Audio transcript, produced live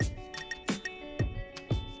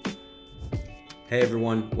Hey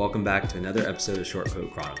everyone, welcome back to another episode of Short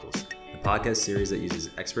Coat Chronicles, the podcast series that uses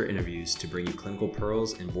expert interviews to bring you clinical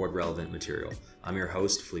pearls and board-relevant material. I'm your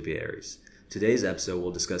host, Felipe Aries. Today's episode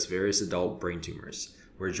will discuss various adult brain tumors.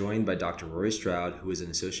 We're joined by Dr. Rory Stroud, who is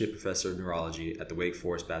an associate professor of neurology at the Wake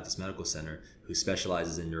Forest Baptist Medical Center, who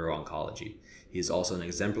specializes in neuro-oncology. He is also an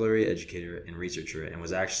exemplary educator and researcher and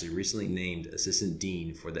was actually recently named Assistant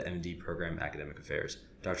Dean for the MD Program Academic Affairs.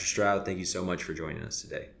 Dr. Stroud, thank you so much for joining us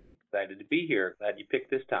today. Excited to be here. Glad you picked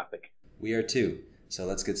this topic. We are too, so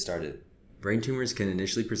let's get started. Brain tumors can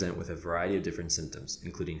initially present with a variety of different symptoms,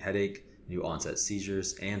 including headache, new onset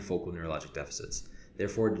seizures, and focal neurologic deficits.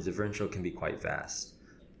 Therefore, the differential can be quite vast.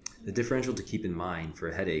 The differential to keep in mind for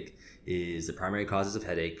a headache is the primary causes of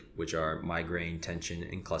headache, which are migraine, tension,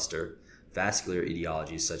 and cluster, vascular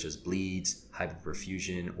etiologies such as bleeds,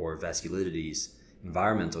 hypoperfusion, or vasculitides,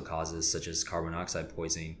 environmental causes such as carbon monoxide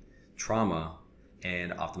poisoning, trauma,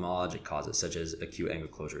 and ophthalmologic causes such as acute angle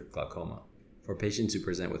closure glaucoma. For patients who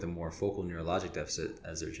present with a more focal neurologic deficit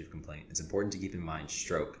as their chief complaint, it's important to keep in mind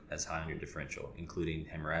stroke as high on your differential, including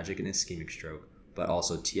hemorrhagic and ischemic stroke, but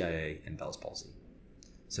also TIA and Bell's palsy.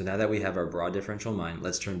 So now that we have our broad differential in mind,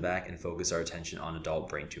 let's turn back and focus our attention on adult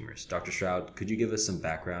brain tumors. Dr. Stroud, could you give us some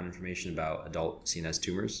background information about adult CNS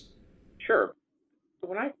tumors? Sure.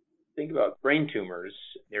 When I think about brain tumors,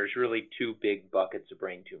 there's really two big buckets of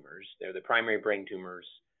brain tumors. They're the primary brain tumors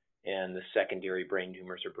and the secondary brain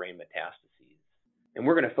tumors or brain metastases. And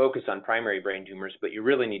we're going to focus on primary brain tumors, but you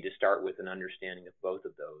really need to start with an understanding of both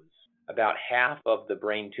of those. About half of the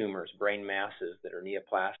brain tumors, brain masses that are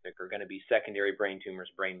neoplastic, are going to be secondary brain tumors,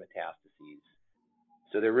 brain metastases.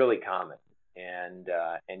 So they're really common. And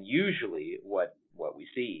usually what we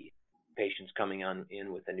see, patients coming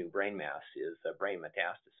in with a new brain mass, is a brain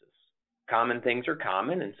metastasis. Common things are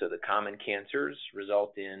common, and so the common cancers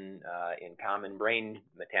result in common brain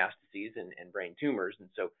metastases and brain tumors. And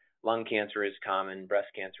so lung cancer is common, breast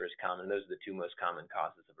cancer is common. Those are the two most common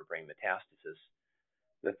causes of a brain metastasis.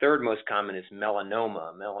 The third most common is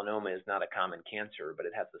melanoma. Melanoma is not a common cancer, but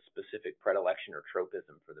it has a specific predilection or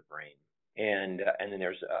tropism for the brain. And then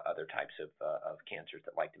there's other types of cancers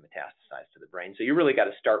that like to metastasize to the brain. So you really got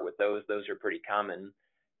to start with those. Those are pretty common.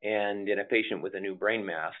 And in a patient with a new brain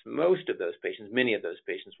mass, many of those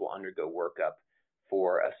patients will undergo workup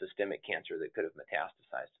for a systemic cancer that could have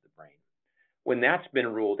metastasized to the brain. When that's been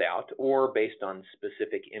ruled out, or based on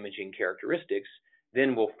specific imaging characteristics,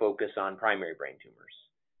 then we'll focus on primary brain tumors.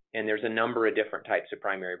 And there's a number of different types of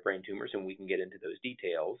primary brain tumors, and we can get into those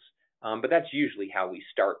details. But that's usually how we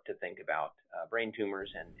start to think about brain tumors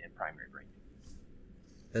and primary brain tumors.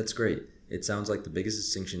 That's great. It sounds like the biggest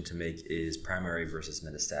distinction to make is primary versus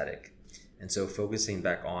metastatic. And so focusing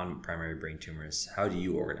back on primary brain tumors, how do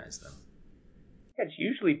you organize them? It's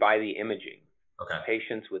usually by the imaging. Okay.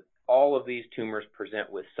 Patients with all of these tumors present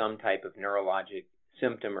with some type of neurologic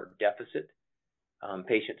symptom or deficit.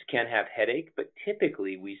 Patients can have headache, but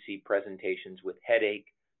typically we see presentations with headache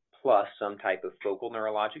plus some type of focal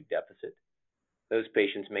neurologic deficit. Those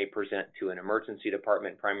patients may present to an emergency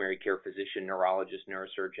department, primary care physician, neurologist,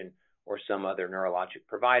 neurosurgeon, or some other neurologic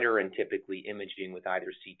provider, and typically imaging with either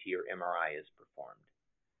CT or MRI is performed.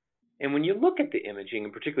 And when you look at the imaging,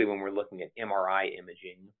 and particularly when we're looking at MRI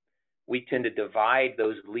imaging, we tend to divide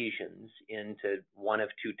those lesions into one of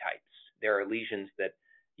two types. There are lesions that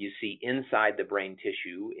you see inside the brain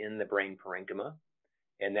tissue, in the brain parenchyma,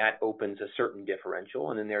 and that opens a certain differential.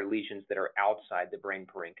 And then there are lesions that are outside the brain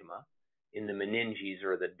parenchyma, in the meninges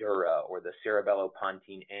or the dura or the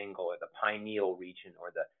cerebellopontine angle or the pineal region or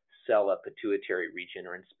the sella pituitary region,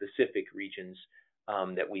 or in specific regions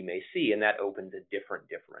that we may see, and that opens a different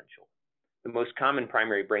differential. The most common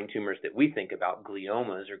primary brain tumors that we think about,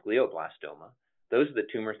 gliomas or glioblastoma, those are the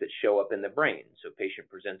tumors that show up in the brain. So patient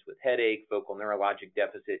presents with headache, focal neurologic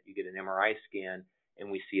deficit, you get an MRI scan, and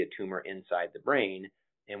we see a tumor inside the brain,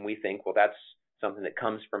 and we think, well, that's something that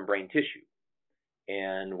comes from brain tissue.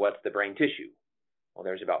 And what's the brain tissue? Well,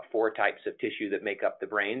 there's about 4 types of tissue that make up the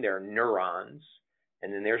brain. There are neurons,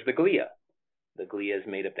 and then there's the glia. The glia is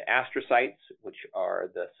made up of astrocytes, which are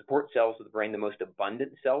the support cells of the brain, the most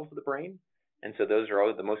abundant cells of the brain. And so those are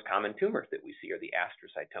all the most common tumors that we see are the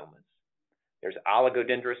astrocytomas. There's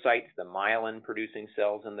oligodendrocytes, the myelin-producing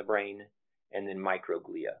cells in the brain, and then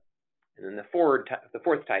microglia. And then the fourth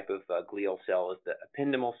type of glial cell is the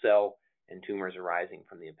ependymal cell, and tumors arising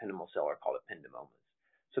from the ependymal cell are called ependymomas.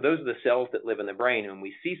 So those are the cells that live in the brain. When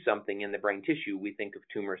we see something in the brain tissue, we think of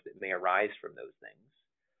tumors that may arise from those things.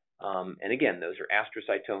 And again, those are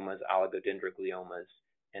astrocytomas, oligodendrogliomas,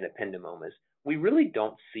 and ependymomas. We really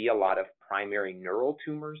don't see a lot of primary neural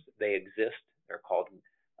tumors. They exist. They're called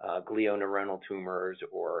glioneuronal tumors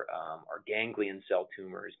or ganglion cell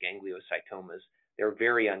tumors, gangliocytomas. They're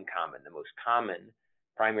very uncommon. The most common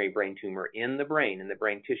primary brain tumor in the brain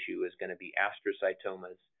tissue, is going to be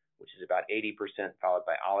astrocytomas, which is about 80%, followed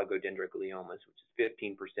by oligodendrogliomas, which is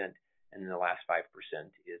 15%, and then the last 5%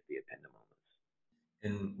 is the ependymomas.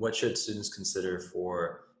 And what should students consider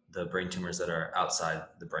for the brain tumors that are outside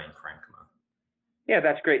the brain parenchyma? Yeah,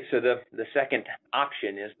 that's great. So the second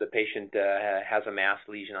option is the patient has a mass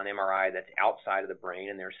lesion on MRI that's outside of the brain,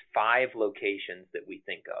 and there's 5 locations that we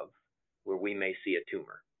think of where we may see a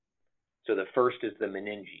tumor. So the first is the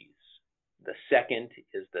meninges. The second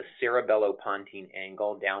is the cerebellopontine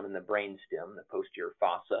angle down in the brainstem, the posterior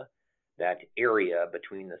fossa, that area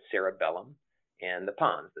between the cerebellum and the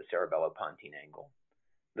pons, the cerebellopontine angle.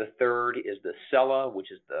 The third is the sella,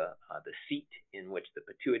 which is the seat in which the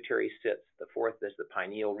pituitary sits. The fourth is the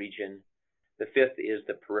pineal region. The fifth is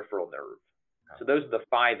the peripheral nerve. So those are the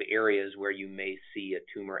 5 areas where you may see a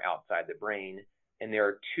tumor outside the brain, and there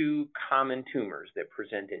are 2 common tumors that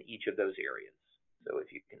present in each of those areas. So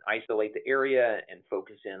if you can isolate the area and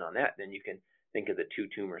focus in on that, then you can think of the 2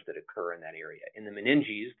 tumors that occur in that area. In the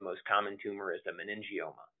meninges, the most common tumor is the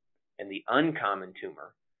meningioma, and the uncommon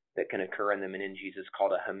tumor that can occur in the meninges is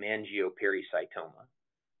called a hemangiopericytoma,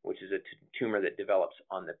 which is a tumor that develops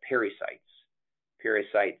on the pericytes.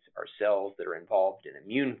 Pericytes are cells that are involved in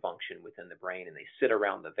immune function within the brain, and they sit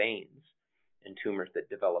around the veins. And tumors that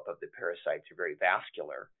develop of the pericytes are very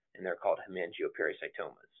vascular, and they're called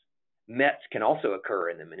hemangiopericytomas. METs can also occur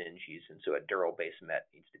in the meninges, and so a dural-based MET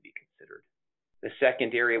needs to be considered. The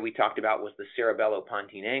second area we talked about was the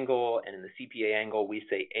cerebellopontine angle, and in the CPA angle, we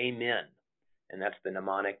say amen. And that's the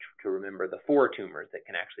mnemonic to remember the 4 tumors that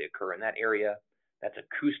can actually occur in that area. That's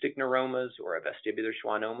acoustic neuromas or a vestibular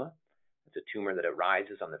schwannoma. It's a tumor that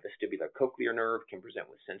arises on the vestibular cochlear nerve, can present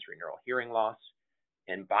with sensory neural hearing loss.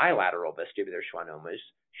 And bilateral vestibular schwannomas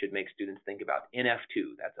should make students think about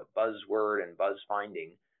NF2. That's a buzzword and buzz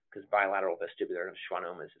finding, because bilateral vestibular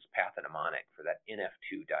schwannomas is pathognomonic for that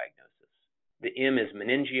NF2 diagnosis. The M is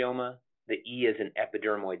meningioma, the E is an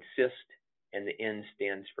epidermoid cyst, and the N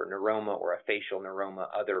stands for neuroma or a facial neuroma.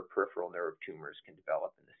 Other peripheral nerve tumors can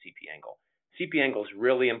develop in the CP angle. CP angle is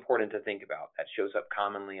really important to think about. That shows up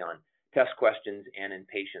commonly on test questions and in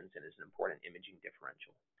patients, and is an important imaging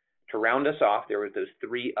differential. To round us off, there were those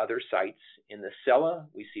 3 other sites. In the sella,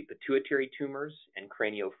 we see pituitary tumors and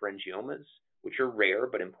craniopharyngiomas, which are rare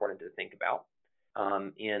but important to think about.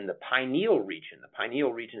 In the pineal region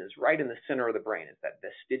is right in the center of the brain. It's that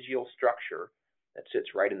vestigial structure that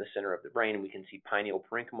sits right in the center of the brain. We can see pineal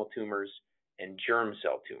parenchymal tumors and germ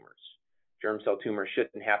cell tumors. Germ cell tumors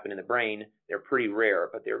shouldn't happen in the brain. They're pretty rare,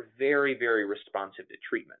 but they're very, very responsive to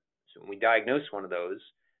treatment. So when we diagnose one of those,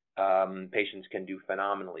 patients can do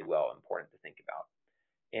phenomenally well, important to think about.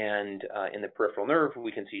 And in the peripheral nerve,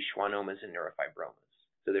 we can see schwannomas and neurofibromas.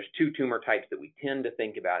 So there's 2 tumor types that we tend to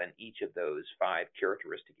think about in each of those 5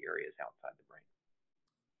 characteristic areas outside the brain.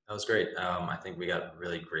 That was great. I think we got a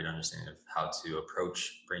really great understanding of how to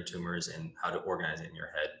approach brain tumors and how to organize it in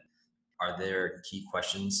your head. Are there key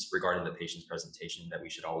questions regarding the patient's presentation that we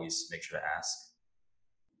should always make sure to ask?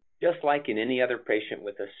 Just like in any other patient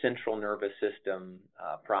with a central nervous system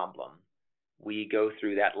problem, we go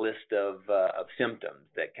through that list of symptoms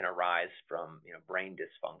that can arise from brain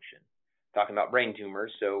dysfunction. Talking about brain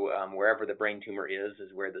tumors, so wherever the brain tumor is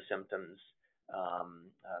where the symptoms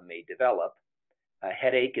may develop.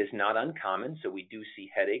 Headache is not uncommon, so we do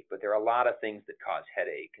see headache, but there are a lot of things that cause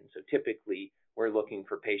headache. And so typically we're looking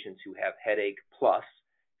for patients who have headache plus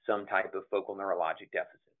some type of focal neurologic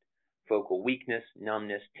deficit. Focal weakness,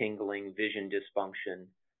 numbness, tingling, vision dysfunction,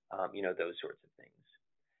 those sorts of things.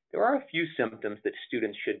 There are a few symptoms that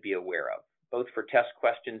students should be aware of, both for test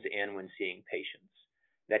questions and when seeing patients,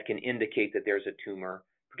 that can indicate that there's a tumor,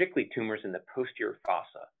 particularly tumors in the posterior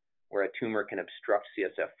fossa, where a tumor can obstruct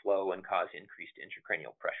CSF flow and cause increased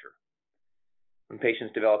intracranial pressure. When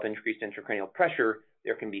patients develop increased intracranial pressure,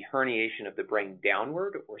 there can be herniation of the brain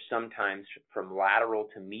downward or sometimes from lateral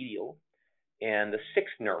to medial, and the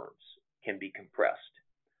 6th nerves can be compressed.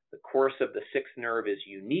 The course of the 6th nerve is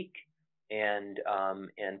unique and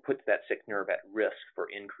puts that 6th nerve at risk for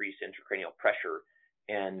increased intracranial pressure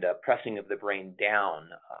and pressing of the brain down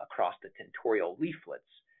across the tentorial leaflets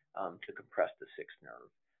to compress the 6th nerve.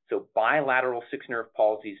 So bilateral 6th nerve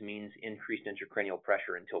palsies means increased intracranial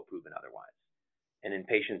pressure until proven otherwise. And in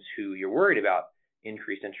patients who you're worried about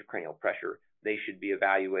increased intracranial pressure, they should be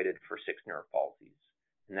evaluated for 6th nerve palsies.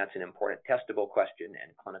 And that's an important testable question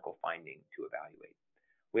and clinical finding to evaluate.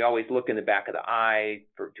 We always look in the back of the eye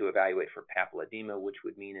to evaluate for papilledema, which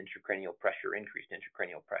would mean intracranial pressure, increased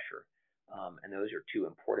intracranial pressure. And those are two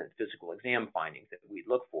important physical exam findings that we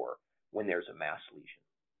look for when there's a mass lesion.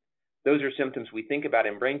 Those are symptoms we think about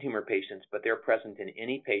in brain tumor patients, but they're present in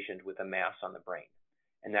any patient with a mass on the brain.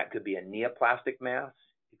 And that could be a neoplastic mass,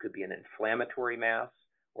 it could be an inflammatory mass,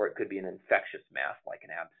 or it could be an infectious mass like an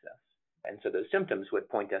abscess. And so those symptoms would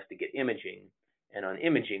point us to get imaging. And on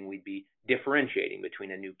imaging, we'd be differentiating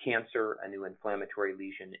between a new cancer, a new inflammatory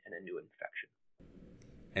lesion, and a new infection.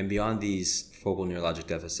 And beyond these focal neurologic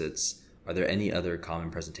deficits, are there any other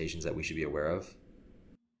common presentations that we should be aware of?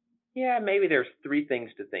 Yeah, maybe there's three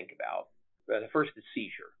things to think about. The first is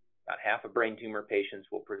seizure. About half of brain tumor patients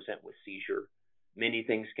will present with seizure. Many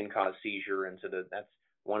things can cause seizure, and so that's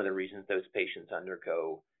one of the reasons those patients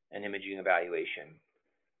undergo an imaging evaluation.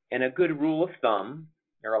 And a good rule of thumb,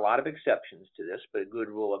 there are a lot of exceptions to this, but a good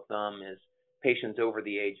rule of thumb is patients over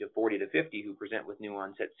the age of 40 to 50 who present with new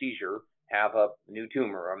onset seizure have a new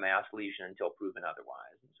tumor or a mass lesion until proven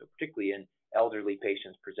otherwise. And so particularly in elderly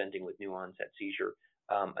patients presenting with new onset seizure,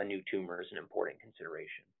 a new tumor is an important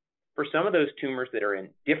consideration. For some of those tumors that are in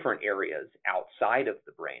different areas outside of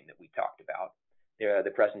the brain that we talked about,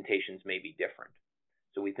 the presentations may be different.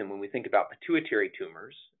 So when we think about pituitary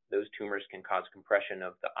tumors, those tumors can cause compression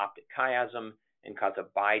of the optic chiasm and cause a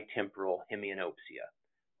bitemporal hemianopsia.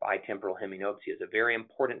 Bitemporal hemianopsia is a very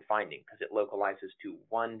important finding because it localizes to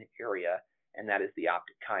one area, and that is the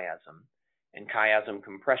optic chiasm. And chiasm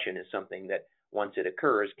compression is something that, once it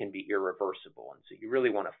occurs, can be irreversible. And so you really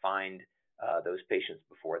want to find those patients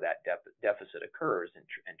before that deficit occurs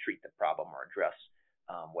and treat the problem or address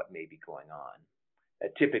what may be going on.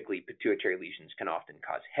 Typically, pituitary lesions can often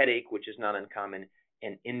cause headache, which is not uncommon,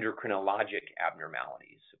 and endocrinologic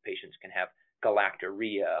abnormalities. So patients can have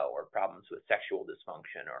galactorrhea or problems with sexual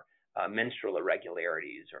dysfunction or menstrual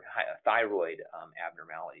irregularities or thyroid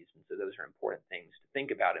abnormalities. And so those are important things to think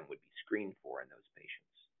about and would be screened for in those patients.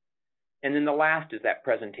 And then the last is that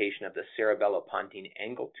presentation of the cerebellopontine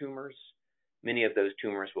angle tumors. Many of those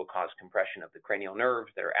tumors will cause compression of the cranial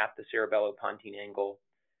nerves that are at the cerebellopontine angle.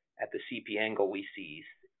 At the CP angle, we see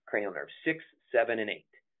cranial nerves 6, 7, and 8.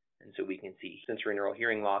 And so we can see sensorineural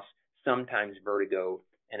hearing loss, sometimes vertigo,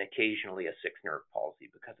 and occasionally a sixth nerve palsy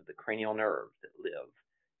because of the cranial nerves that live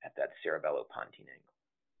at that cerebellopontine angle.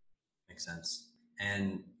 Makes sense.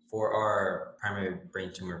 And for our primary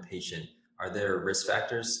brain tumor patient, are there risk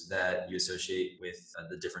factors that you associate with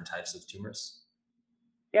the different types of tumors?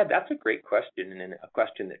 Yeah, that's a great question, and a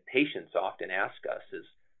question that patients often ask us is,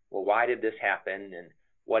 well, why did this happen, and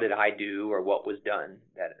what did I do, or what was done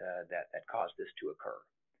that caused this to occur?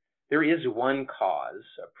 There is one cause,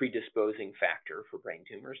 a predisposing factor for brain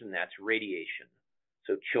tumors, and that's radiation.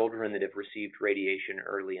 So children that have received radiation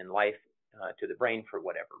early in life to the brain for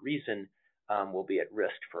whatever reason will be at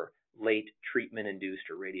risk for late treatment-induced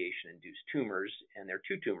or radiation-induced tumors. And there are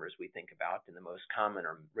two tumors we think about, and the most common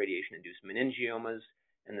are radiation-induced meningiomas,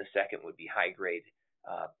 and the second would be high-grade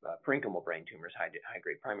parenchymal brain tumors,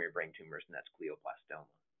 high-grade primary brain tumors, and that's glioblastoma.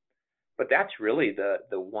 But that's really the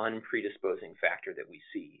one predisposing factor that we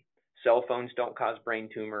see. Cell phones don't cause brain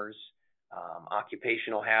tumors.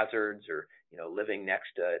 Occupational hazards, or living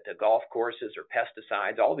next to golf courses or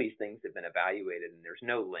pesticides, all these things have been evaluated, and there's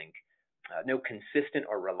no link, no consistent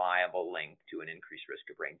or reliable link to an increased risk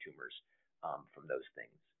of brain tumors from those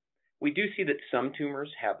things. We do see that some tumors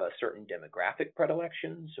have a certain demographic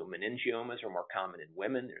predilection. So meningiomas are more common in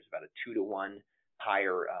women. There's about a 2-to-1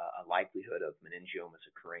 higher likelihood of meningiomas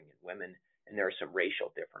occurring in women, and there are some racial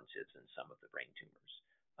differences in some of the brain tumors.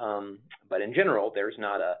 But in general, there's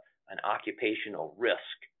not an occupational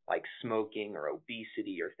risk like smoking or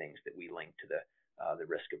obesity or things that we link to the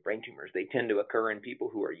risk of brain tumors. They tend to occur in people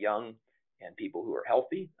who are young and people who are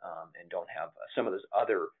healthy and don't have some of those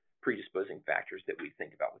other predisposing factors that we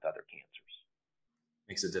think about with other cancers.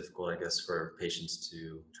 Makes it difficult, I guess, for patients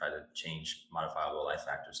to try to change modifiable life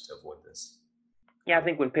factors to avoid this. Yeah, I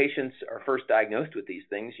think when patients are first diagnosed with these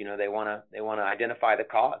things, they want to identify the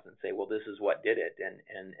cause and say, well, this is what did it,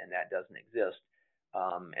 and that doesn't exist.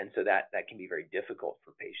 And so that can be very difficult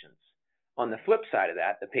for patients. On the flip side of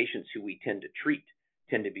that, the patients who we tend to treat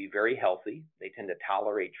tend to be very healthy. They tend to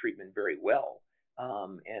tolerate treatment very well,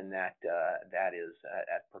 and that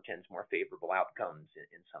portends more favorable outcomes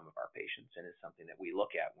in some of our patients, and is something that we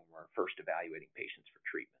look at when we're first evaluating patients for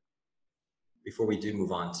treatment. Before we do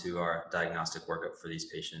move on to our diagnostic workup for these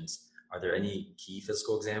patients, are there any key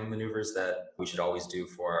physical exam maneuvers that we should always do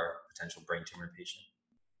for our potential brain tumor patient?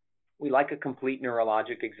 We like a complete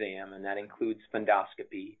neurologic exam, and that includes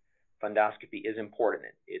fundoscopy. Fundoscopy is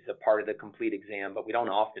important. It's a part of the complete exam, but we don't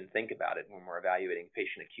often think about it when we're evaluating a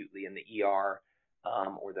patient acutely in the ER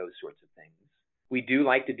or those sorts of things. We do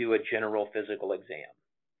like to do a general physical exam.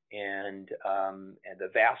 And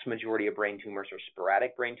the vast majority of brain tumors are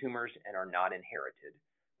sporadic brain tumors and are not inherited.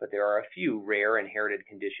 But there are a few rare inherited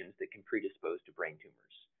conditions that can predispose to brain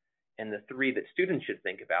tumors. And the three that students should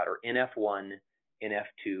think about are NF1,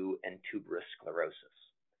 NF2, and tuberous sclerosis.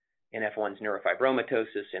 NF1 is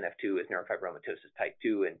neurofibromatosis, NF2 is neurofibromatosis type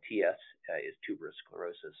 2, and TS is tuberous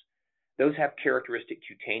sclerosis. Those have characteristic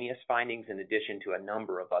cutaneous findings in addition to a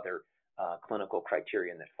number of other clinical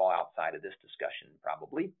criterion that fall outside of this discussion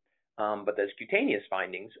probably. But those cutaneous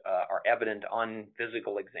findings are evident on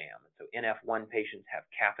physical exam. So NF1 patients have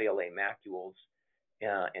cafe-au-lait macules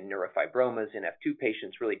and neurofibromas. NF2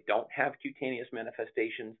 patients really don't have cutaneous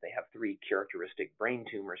manifestations. They have three characteristic brain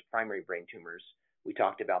tumors, primary brain tumors. We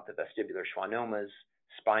talked about the vestibular schwannomas,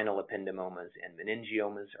 spinal ependymomas, and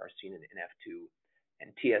meningiomas are seen in NF2.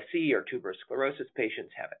 And TSC, or tuberous sclerosis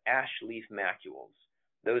patients, have ash leaf macules.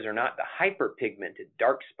 Those are not the hyperpigmented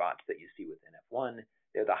dark spots that you see with NF1.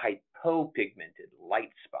 They're the hypopigmented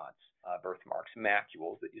light spots, birthmarks,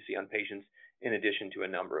 macules that you see on patients, in addition to a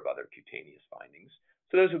number of other cutaneous findings.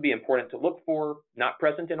 So those would be important to look for, not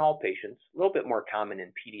present in all patients, a little bit more common in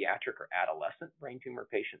pediatric or adolescent brain tumor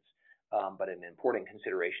patients, but an important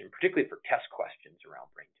consideration, particularly for test questions around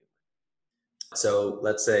brain tumor. So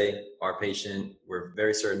let's say our patient, we're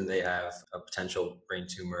very certain they have a potential brain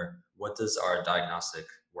tumor. What does our diagnostic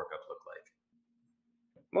workup look like?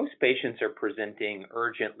 Most patients are presenting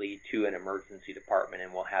urgently to an emergency department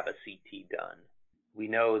and will have a CT done. We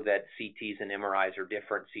know that CTs and MRIs are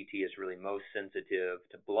different. CT is really most sensitive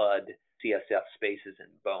to blood, CSF spaces,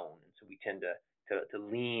 and bone. And so we tend to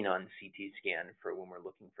lean on CT scan for when we're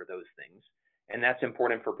looking for those things. And that's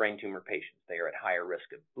important for brain tumor patients. They are at higher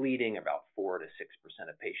risk of bleeding. About 4 to 6%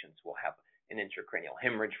 of patients will have an intracranial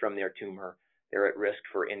hemorrhage from their tumor. They're at risk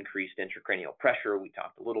for increased intracranial pressure. We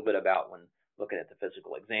talked a little bit about when looking at the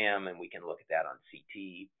physical exam, and we can look at that on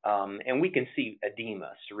CT. And we can see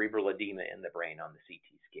edema, cerebral edema in the brain on the CT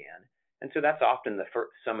scan. And so that's often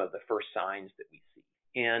some of the first signs that we see.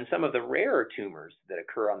 And some of the rarer tumors that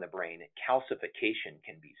occur on the brain, calcification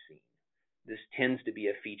can be seen. This tends to be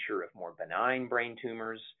a feature of more benign brain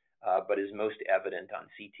tumors, but is most evident on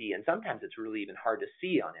CT. And sometimes it's really even hard to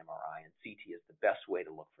see on MRI, and CT is the best way to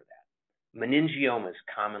look for that. Meningiomas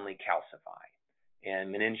commonly calcify.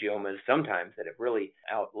 And meningiomas sometimes that have really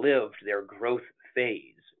outlived their growth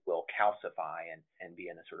phase will calcify and be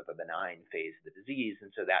in a sort of a benign phase of the disease.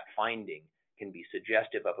 And so that finding can be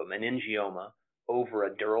suggestive of a meningioma over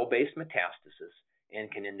a dural-based metastasis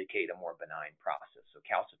and can indicate a more benign process. So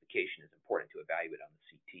calcification is important to evaluate on the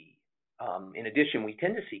CT. In addition, we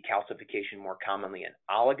tend to see calcification more commonly in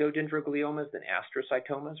oligodendrogliomas than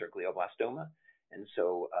astrocytomas or glioblastoma. And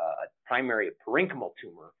so a primary parenchymal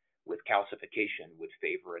tumor with calcification would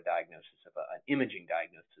favor a diagnosis of an imaging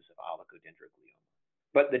diagnosis of oligodendroglioma.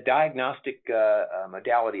 But the diagnostic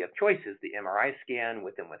modality of choice is the MRI scan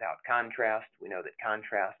with and without contrast. We know that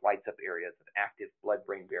contrast lights up areas of active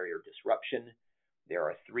blood-brain barrier disruption. There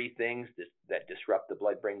are three things that disrupt the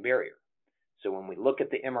blood-brain barrier. So when we look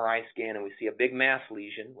at the MRI scan and we see a big mass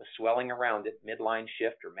lesion with swelling around it, midline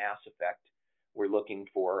shift or mass effect, we're looking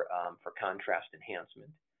for contrast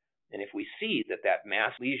enhancement. And if we see that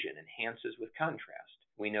mass lesion enhances with contrast,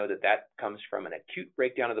 we know that that comes from an acute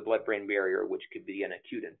breakdown of the blood-brain barrier, which could be an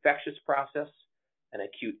acute infectious process, an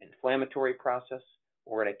acute inflammatory process,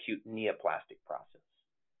 or an acute neoplastic process.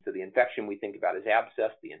 So the infection we think about is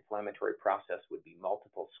abscess. The inflammatory process would be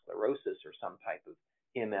multiple sclerosis or some type of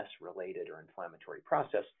MS-related or inflammatory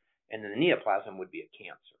process. And then the neoplasm would be a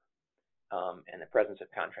cancer. And the presence of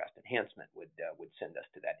contrast enhancement would send us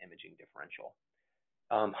to that imaging differential.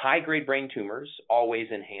 High-grade brain tumors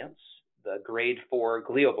always enhance. The grade 4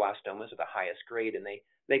 glioblastomas are the highest grade, and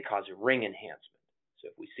they cause ring enhancement. So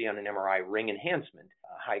if we see on an MRI ring enhancement,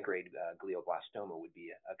 high-grade glioblastoma would be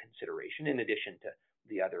a consideration, in addition to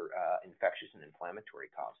the other infectious and inflammatory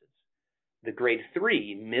causes. The grade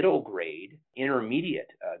 3, middle grade,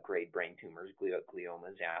 intermediate grade brain tumors,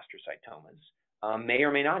 gliomas, astrocytomas, may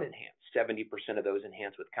or may not enhance. 70% of those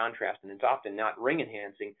enhance with contrast, and it's often not ring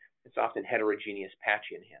enhancing, it's often heterogeneous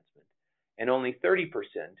patchy enhancement. And only 30%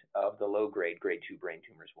 of the low-grade, grade 2 brain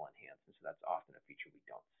tumors will enhance, and so that's often a feature we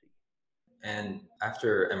don't see. And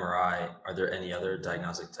after MRI, are there any other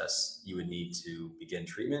diagnostic tests you would need to begin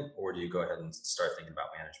treatment, or do you go ahead and start thinking about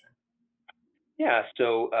management? Yeah,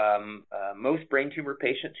 so most brain tumor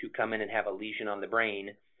patients who come in and have a lesion on the brain,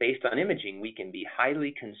 based on imaging, we can be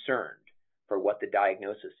highly concerned for what the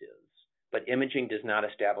diagnosis is. But imaging does not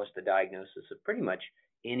establish the diagnosis of pretty much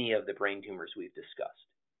any of the brain tumors we've discussed.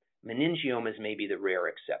 Meningiomas may be the rare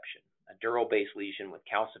exception. A dural-based lesion with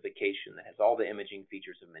calcification that has all the imaging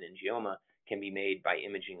features of meningioma can be made by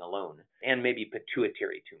imaging alone, and maybe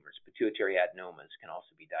pituitary tumors. Pituitary adenomas can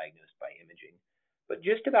also be diagnosed by imaging. But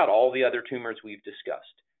just about all the other tumors we've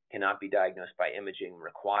discussed cannot be diagnosed by imaging,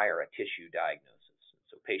 require a tissue diagnosis.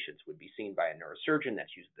 So patients would be seen by a neurosurgeon.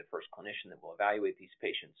 That's usually the first clinician that will evaluate these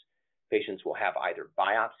patients. Patients will have either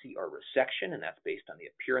biopsy or resection, and that's based on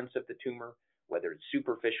the appearance of the tumor, whether it's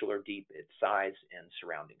superficial or deep, its size and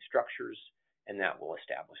surrounding structures, and that will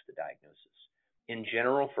establish the diagnosis. In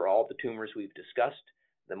general, for all the tumors we've discussed,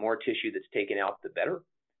 the more tissue that's taken out, the better.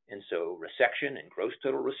 And so resection and gross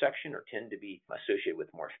total resection tend to be associated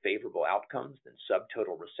with more favorable outcomes than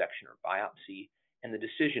subtotal resection or biopsy. And the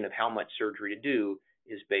decision of how much surgery to do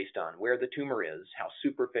is based on where the tumor is, how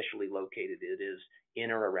superficially located it is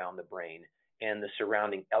in or around the brain, and the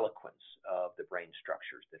surrounding eloquence of the brain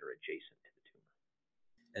structures that are adjacent to the tumor.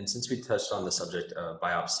 And since we touched on the subject of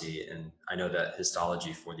biopsy, and I know that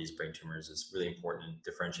histology for these brain tumors is really important in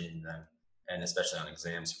differentiating them, and especially on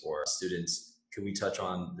exams for students, could we touch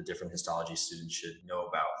on the different histology students should know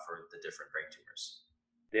about for the different brain tumors?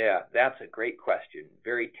 Yeah, that's a great question.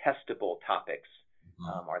 Very testable topics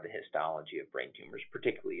are the histology of brain tumors,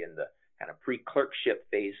 particularly in the kind of pre-clerkship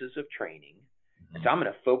phases of training. And so I'm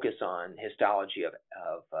going to focus on histology of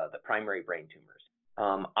the primary brain tumors.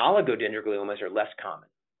 Oligodendrogliomas are less common,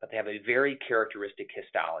 but they have a very characteristic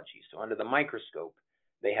histology. So under the microscope,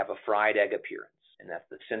 they have a fried egg appearance, and that's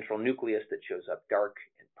the central nucleus that shows up dark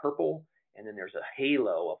and purple, and then there's a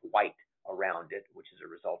halo of white around it, which is a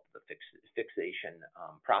result of the fixation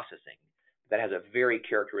processing. That has a very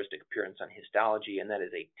characteristic appearance on histology, and that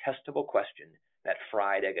is a testable question, that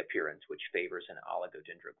fried egg appearance, which favors an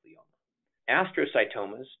oligodendroglioma.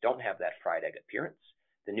 Astrocytomas don't have that fried egg appearance.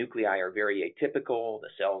 The nuclei are very atypical.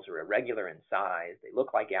 The cells are irregular in size. They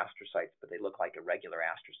look like astrocytes, but they look like irregular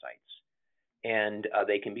astrocytes. And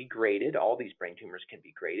they can be graded. All these brain tumors can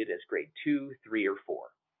be graded as grade 2, 3, or 4.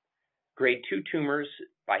 Grade 2 tumors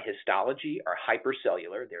by histology are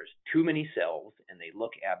hypercellular. There's too many cells, and they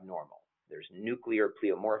look abnormal. There's nuclear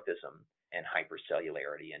pleomorphism and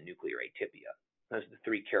hypercellularity and nuclear atypia. Those are the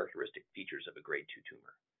three characteristic features of a grade 2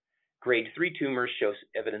 tumor. Grade 3 tumors show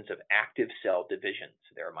evidence of active cell division.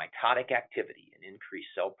 So there are mitotic activity and increased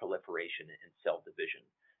cell proliferation and cell division.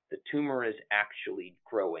 The tumor is actually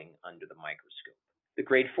growing under the microscope. The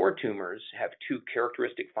grade 4 tumors have two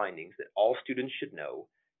characteristic findings that all students should know,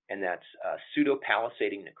 and that's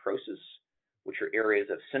pseudopalisading necrosis, which are areas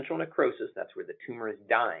of central necrosis. That's where the tumor is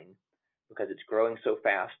dying because it's growing so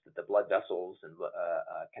fast that the blood vessels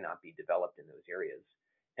cannot be developed in those areas.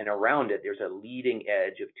 And around it, there's a leading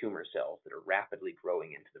edge of tumor cells that are rapidly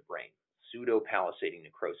growing into the brain. Pseudopalisading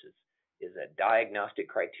necrosis is a diagnostic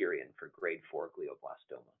criterion for grade 4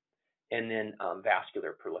 glioblastoma. And then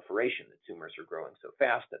vascular proliferation. The tumors are growing so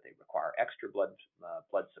fast that they require extra blood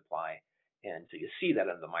supply. And so you see that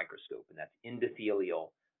under the microscope, and that's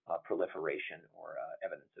endothelial proliferation or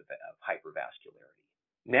evidence of hypervascularity.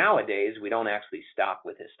 Nowadays, we don't actually stop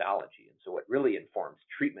with histology. And so what really informs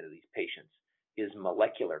treatment of these patients is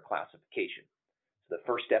molecular classification. So the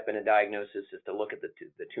first step in a diagnosis is to look at the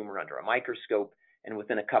tumor under a microscope, and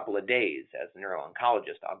within a couple of days, as a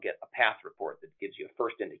neuro-oncologist, I'll get a path report that gives you a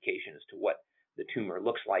first indication as to what the tumor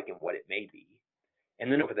looks like and what it may be.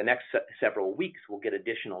 And then over the next several weeks, we'll get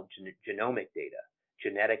additional genomic data,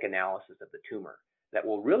 genetic analysis of the tumor, that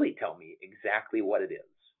will really tell me exactly what it is.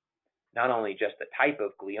 Not only just the type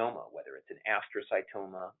of glioma, whether it's an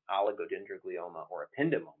astrocytoma, oligodendroglioma, or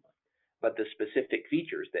ependymoma, but the specific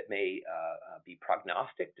features that may be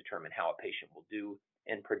prognostic, determine how a patient will do,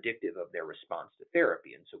 and predictive of their response to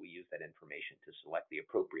therapy. And so we use that information to select the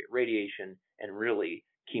appropriate radiation and really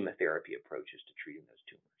chemotherapy approaches to treating those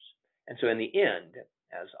tumors. And so in the end,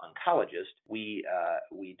 as oncologists, we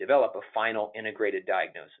develop a final integrated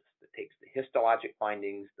diagnosis that takes the histologic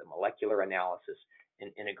findings, the molecular analysis,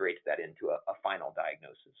 and integrates that into a final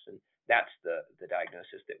diagnosis. And that's the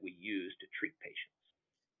diagnosis that we use to treat patients.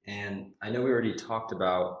 And I know we already talked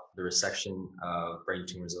about the resection of brain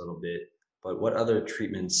tumors a little bit, but what other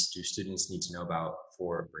treatments do students need to know about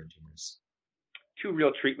for brain tumors? Two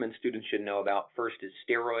real treatments students should know about. First is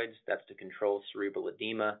steroids. That's to control cerebral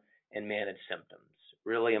edema and manage symptoms.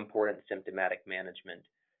 Really important symptomatic management.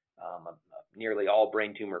 Nearly all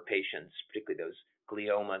brain tumor patients, particularly those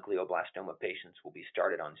glioblastoma patients, will be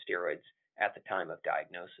started on steroids at the time of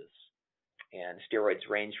diagnosis. And steroids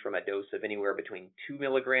range from a dose of anywhere between 2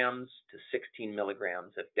 milligrams to 16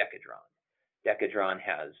 milligrams of Decadron. Decadron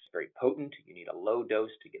has very potent. You need a low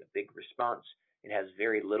dose to get a big response. It has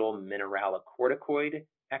very little mineralocorticoid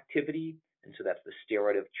activity, and so that's the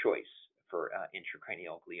steroid of choice for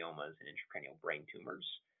intracranial gliomas and intracranial brain tumors.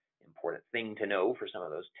 important thing to know for some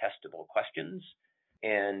of those testable questions.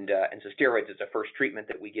 And so steroids is the first treatment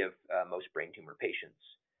that we give most brain tumor patients.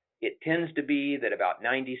 It tends to be that about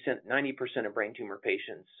 90% of brain tumor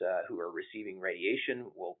patients who are receiving radiation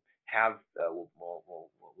will have,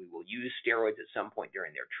 we will use steroids at some point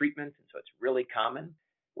during their treatment, and so it's really common.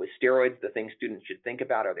 With steroids, the things students should think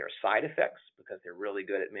about are their side effects, because they're really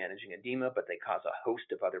good at managing edema, but they cause a host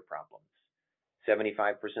of other problems.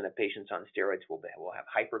 75% of patients on steroids will have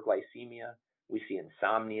hyperglycemia. We see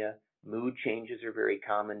insomnia. Mood changes are very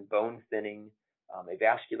common, bone thinning,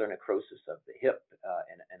 avascular necrosis of the hip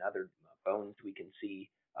and other bones. We can see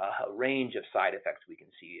a range of side effects we can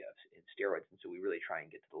see in steroids, and so we really try and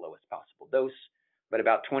get to the lowest possible dose. But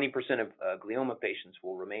about 20% of glioma patients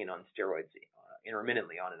will remain on steroids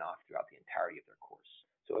intermittently on and off throughout the entirety of their course.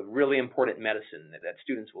 So a really important medicine that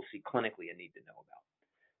students will see clinically and need to know about.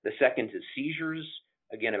 The second is seizures.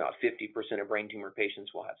 Again, about 50% of brain tumor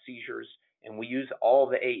patients will have seizures, and we use all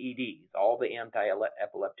the AEDs, all the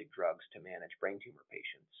anti-epileptic drugs to manage brain tumor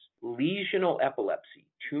patients. Lesional epilepsy,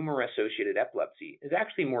 tumor-associated epilepsy, is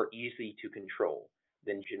actually more easy to control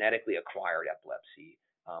than genetically acquired epilepsy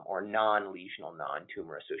or non-lesional,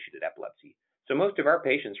 non-tumor-associated epilepsy. So most of our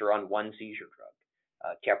patients are on one seizure drug.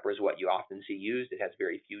 Keppra is what you often see used. It has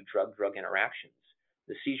very few drug-drug interactions.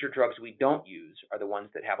 The seizure drugs we don't use are the ones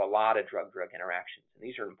that have a lot of drug-drug interactions, and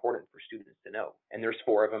these are important for students to know. And there's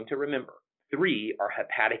 4 of them to remember. 3 are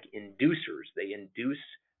hepatic inducers. They induce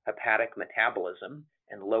hepatic metabolism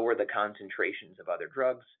and lower the concentrations of other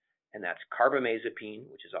drugs, and that's carbamazepine,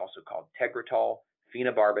 which is also called Tegretol,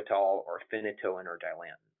 phenobarbital, or phenytoin or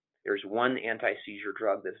dilantin. There's one anti-seizure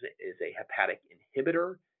drug that is a hepatic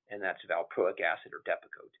inhibitor, and that's valproic acid or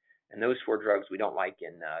Depakote. And those 4 drugs we don't like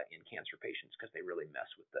in cancer patients because they really mess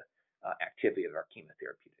with the activity of our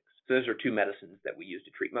chemotherapeutics. So those are 2 medicines that we use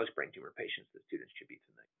to treat most brain tumor patients that students should be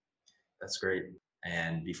familiar. That's great.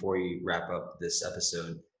 And before we wrap up this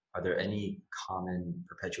episode, are there any common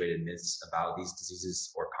perpetuated myths about these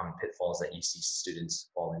diseases or common pitfalls that you see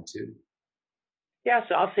students fall into? Yeah,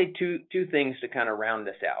 so I'll say two things to kind of round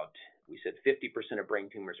this out. We said 50% of brain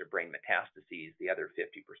tumors are brain metastases, the other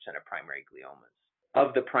 50% are primary gliomas.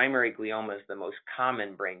 Of the primary gliomas, the most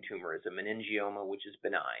common brain tumor is a meningioma, which is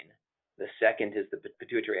benign. The second is the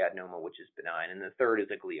pituitary adenoma, which is benign, and the third is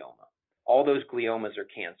a glioma. All those gliomas are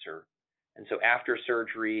cancer, and so after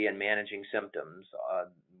surgery and managing symptoms,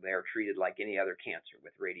 they're treated like any other cancer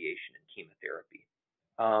with radiation and chemotherapy.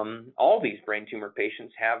 All these brain tumor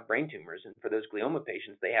patients have brain tumors, and for those glioma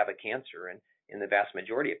patients, they have a cancer, and in the vast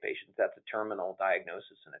majority of patients, that's a terminal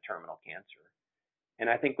diagnosis and a terminal cancer. And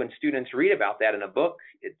I think when students read about that in a book,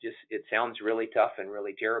 it sounds really tough and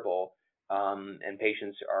really terrible, and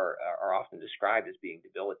patients are often described as being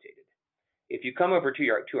debilitated. If you come over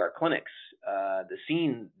to our clinics, the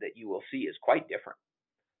scene that you will see is quite different.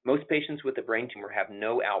 Most patients with a brain tumor have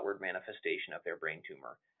no outward manifestation of their brain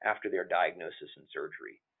tumor after their diagnosis and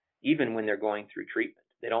surgery, even when they're going through treatment.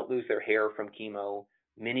 They don't lose their hair from chemo.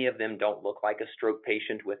 Many of them don't look like a stroke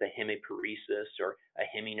patient with a hemiparesis or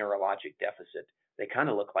a hemineurologic deficit. They kind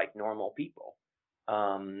of look like normal people,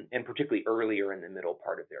 and particularly earlier in the middle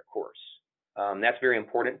part of their course. That's very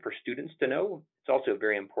important for students to know. It's also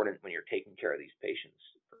very important when you're taking care of these patients,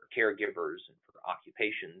 for caregivers and for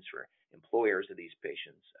occupations, for employers of these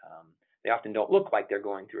patients. They often don't look like they're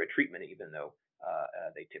going through a treatment, even though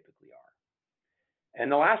they typically are.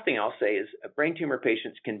 And the last thing I'll say is brain tumor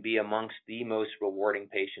patients can be amongst the most rewarding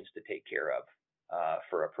patients to take care of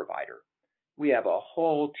for a provider. We have a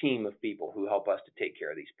whole team of people who help us to take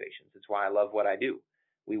care of these patients. That's why I love what I do.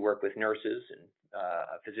 We work with nurses and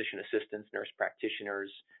physician assistants, nurse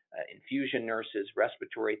practitioners, infusion nurses,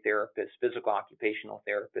 respiratory therapists, physical occupational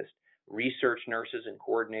therapists, research nurses and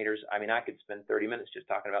coordinators. I mean, I could spend 30 minutes just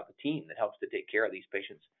talking about the team that helps to take care of these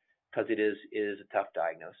patients because it is a tough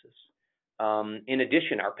diagnosis. In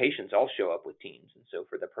addition, our patients all show up with teams. And so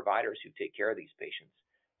for the providers who take care of these patients,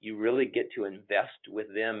 you really get to invest with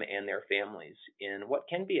them and their families in what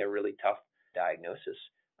can be a really tough diagnosis.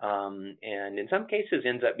 And in some cases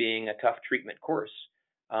ends up being a tough treatment course.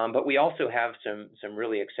 But we also have some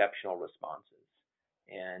really exceptional responses.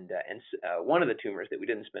 And one of the tumors that we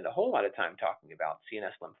didn't spend a whole lot of time talking about,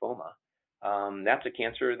 CNS lymphoma, that's a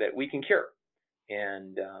cancer that we can cure.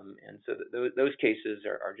 And so those cases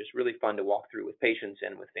are just really fun to walk through with patients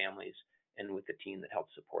and with families and with the team that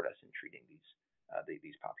helps support us in treating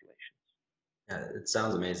these populations. Yeah, it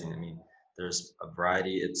sounds amazing. I mean, there's a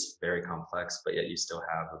variety, it's very complex, but yet you still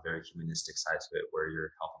have a very humanistic side to it where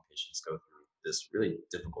you're helping patients go through this really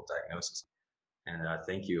difficult diagnosis. And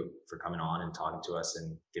thank you for coming on and talking to us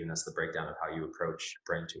and giving us the breakdown of how you approach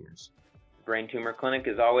brain tumors. Brain Tumor Clinic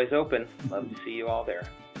is always open. Love to see you all there.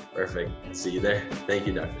 Perfect. See you there. Thank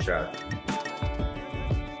you, Dr. Stroud.